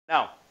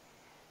Now,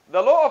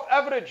 the law of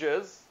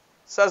averages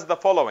says the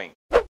following.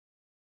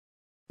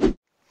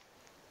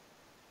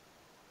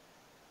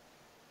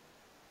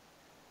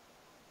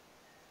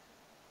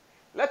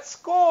 Let's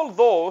call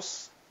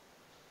those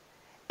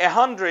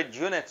 100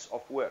 units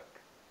of work.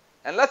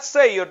 And let's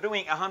say you're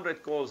doing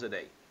 100 calls a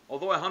day.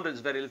 Although 100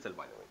 is very little,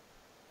 by the way.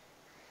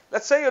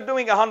 Let's say you're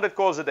doing 100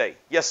 calls a day.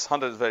 Yes,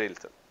 100 is very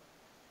little.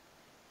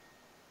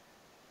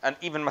 And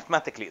even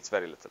mathematically, it's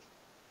very little.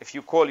 If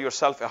you call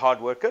yourself a hard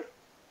worker,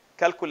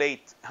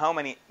 calculate how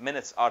many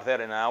minutes are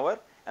there in an hour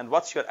and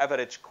what's your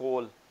average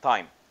call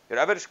time. Your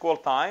average call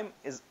time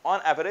is on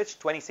average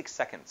 26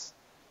 seconds.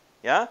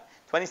 Yeah?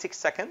 26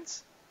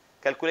 seconds.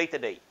 Calculate a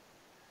day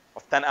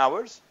of 10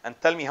 hours and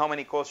tell me how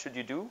many calls should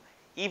you do.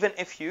 Even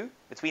if you,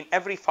 between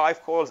every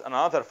 5 calls and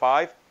another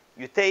 5,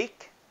 you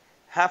take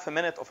half a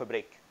minute of a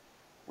break,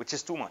 which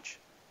is too much.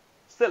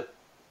 Still,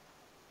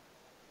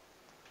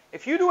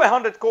 if you do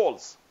 100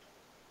 calls,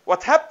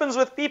 what happens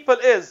with people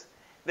is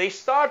they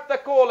start the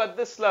call at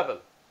this level,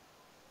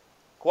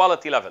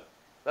 quality level.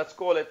 Let's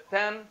call it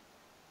 10,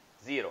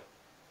 0.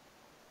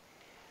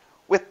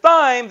 With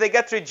time, they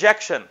get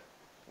rejection.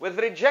 With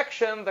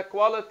rejection, the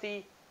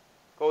quality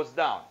goes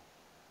down.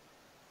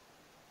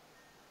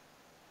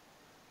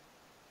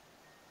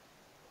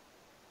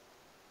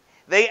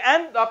 They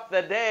end up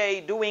the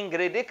day doing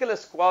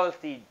ridiculous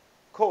quality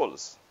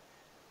calls.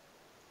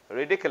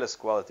 Ridiculous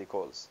quality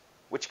calls,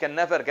 which can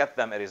never get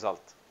them a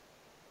result.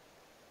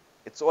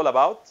 It's all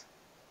about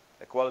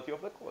the quality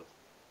of the calls.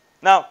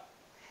 Now,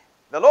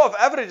 the law of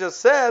averages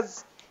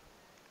says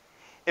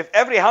if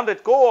every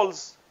 100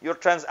 calls you're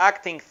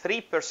transacting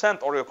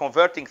 3% or you're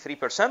converting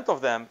 3%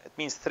 of them, it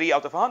means 3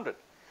 out of 100.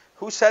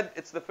 Who said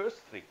it's the first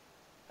 3?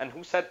 And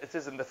who said it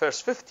is in the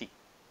first 50?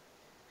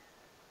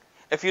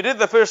 If you did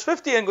the first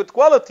 50 in good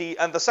quality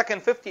and the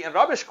second 50 in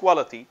rubbish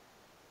quality,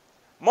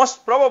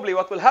 most probably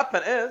what will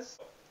happen is,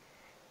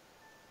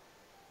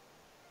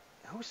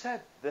 who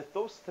said that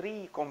those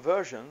 3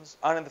 conversions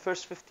are in the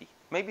first 50?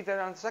 Maybe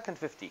they're in the second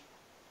 50.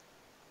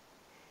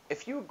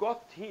 If you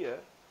got here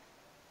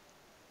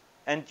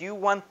and you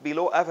went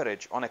below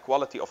average on a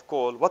quality of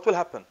call, what will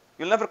happen?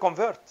 You'll never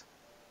convert.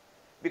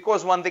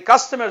 Because when the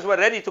customers were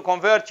ready to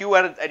convert, you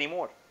weren't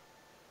anymore.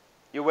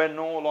 You were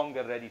no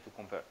longer ready to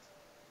convert.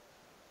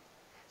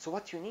 So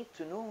what you need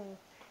to know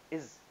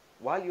is,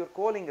 while you're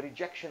calling,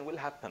 rejection will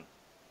happen.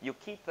 You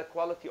keep the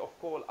quality of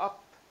call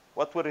up,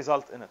 what will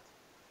result in it?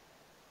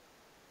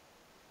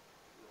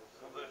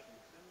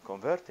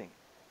 Converting.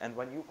 And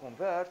when you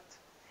convert,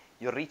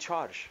 you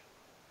recharge.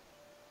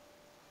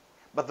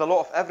 But the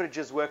law of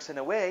averages works in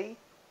a way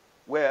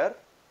where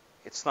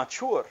it's not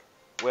sure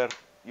where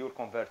you'll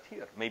convert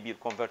here. Maybe you'll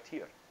convert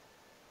here.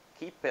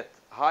 Keep it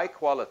high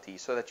quality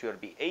so that you'll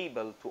be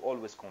able to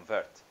always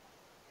convert.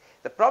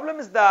 The problem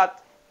is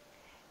that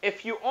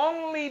if you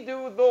only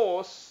do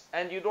those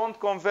and you don't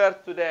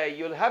convert today,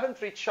 you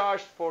haven't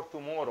recharged for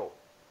tomorrow.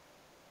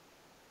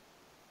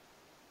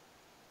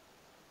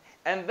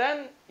 And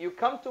then you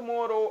come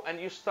tomorrow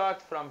and you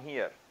start from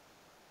here.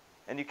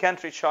 And you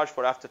can't recharge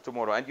for after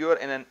tomorrow. And you're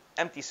in an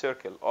empty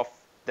circle of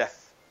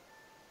death.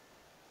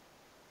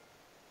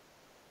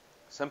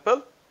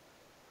 Simple?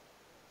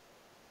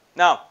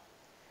 Now,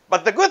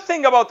 but the good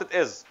thing about it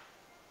is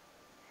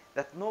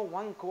that no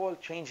one call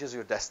changes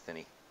your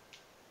destiny.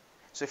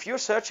 So if you're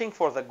searching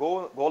for the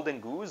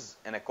golden goose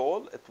in a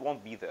call, it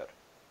won't be there.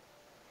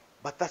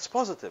 But that's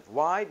positive.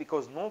 Why?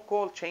 Because no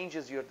call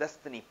changes your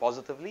destiny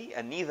positively,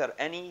 and neither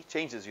any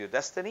changes your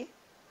destiny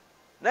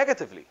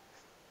negatively.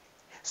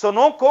 So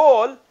no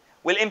call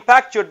will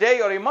impact your day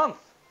or your month,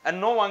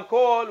 and no one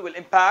call will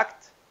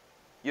impact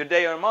your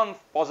day or month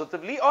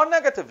positively or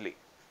negatively.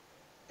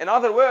 In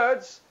other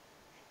words,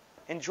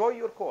 enjoy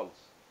your calls.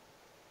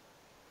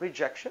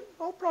 Rejection,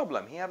 no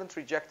problem. He haven't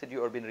rejected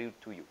you or been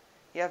rude to you.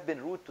 He have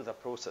been rude to the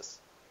process.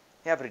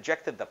 He have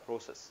rejected the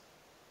process.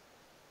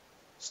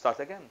 Start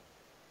again.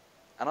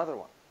 Another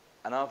one.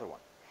 Another one.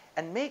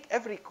 And make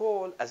every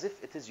call as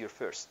if it is your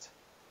first.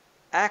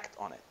 Act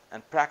on it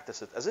and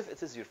practice it as if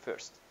it is your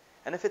first.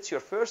 And if it's your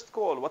first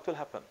call, what will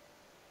happen?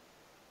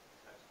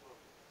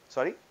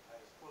 Sorry?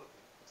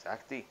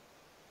 Exactly.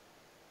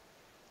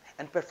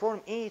 And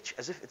perform each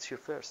as if it's your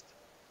first.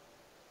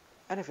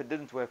 And if it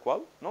didn't work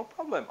well, no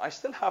problem. I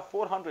still have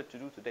 400 to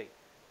do today.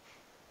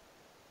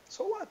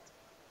 So what?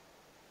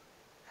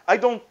 I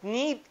don't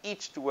need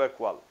each to work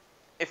well.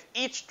 If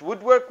each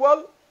would work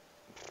well,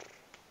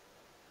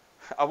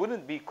 I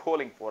wouldn't be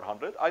calling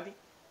 400. I need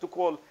to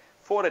call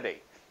 4 a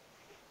day.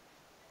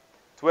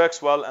 It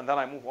works well, and then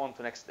I move on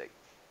to next day.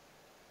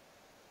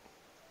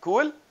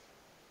 Cool?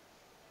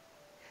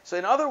 So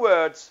in other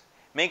words,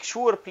 make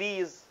sure,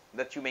 please,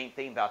 that you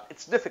maintain that.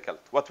 It's difficult.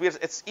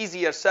 It's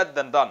easier said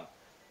than done.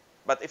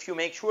 But if you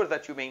make sure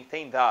that you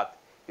maintain that,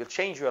 you'll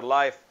change your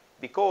life,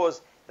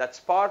 because that's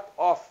part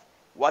of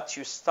what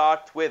you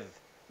start with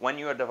when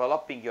you are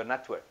developing your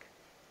network.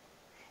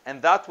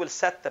 And that will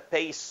set the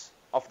pace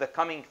of the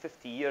coming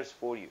 50 years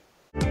for you.